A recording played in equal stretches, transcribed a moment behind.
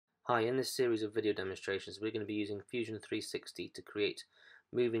Hi, in this series of video demonstrations we're going to be using Fusion 360 to create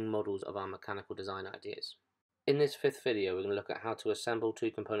moving models of our mechanical design ideas. In this fifth video we're going to look at how to assemble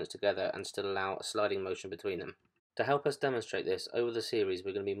two components together and still allow a sliding motion between them. To help us demonstrate this, over the series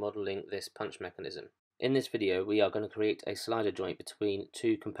we're going to be modelling this punch mechanism. In this video we are going to create a slider joint between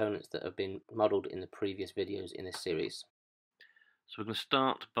two components that have been modelled in the previous videos in this series. So we're going to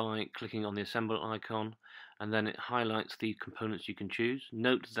start by clicking on the assemble icon, and then it highlights the components you can choose.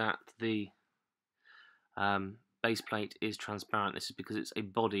 Note that the base plate is transparent. This is because it's a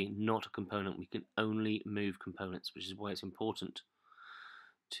body, not a component. We can only move components, which is why it's important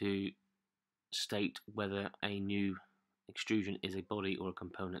to state whether a new extrusion is a body or a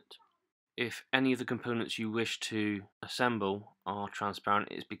component. If any of the components you wish to assemble are transparent,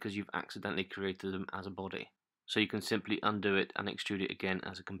 it's because you've accidentally created them as a body. So you can simply undo it and extrude it again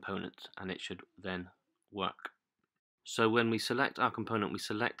as a component, and it should then work. So when we select our component, we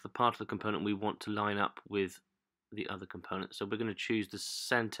select the part of the component we want to line up with the other component. So we're going to choose the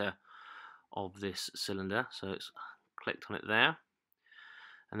center of this cylinder, so it's clicked on it there,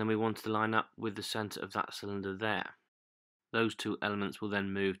 and then we want to line up with the center of that cylinder there. Those two elements will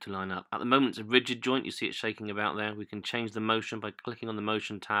then move to line up. At the moment it's a rigid joint, you see it shaking about there. We can change the motion by clicking on the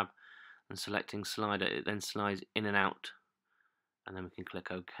motion tab and selecting slider. It then slides in and out, and then we can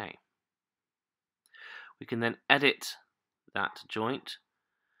click OK. We can then edit that joint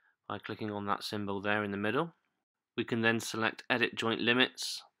by clicking on that symbol there in the middle. We can then select edit joint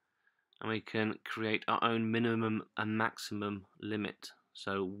limits, and we can create our own minimum and maximum limit,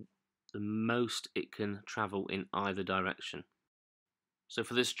 so the most it can travel in either direction. So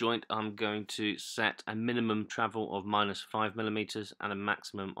for this joint I'm going to set a minimum travel of -5mm and a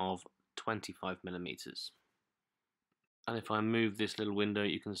maximum of 25mm. And if I move this little window,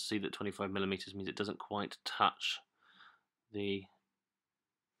 you can see that 25mm means it doesn't quite touch the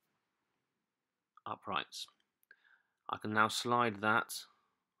uprights. I can now slide that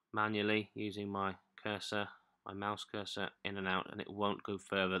manually using my cursor, my mouse cursor, in and out, and it won't go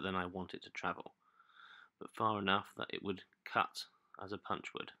further than I want it to travel, but far enough that it would cut as a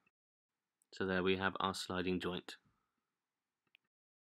punch would. So there we have our sliding joint.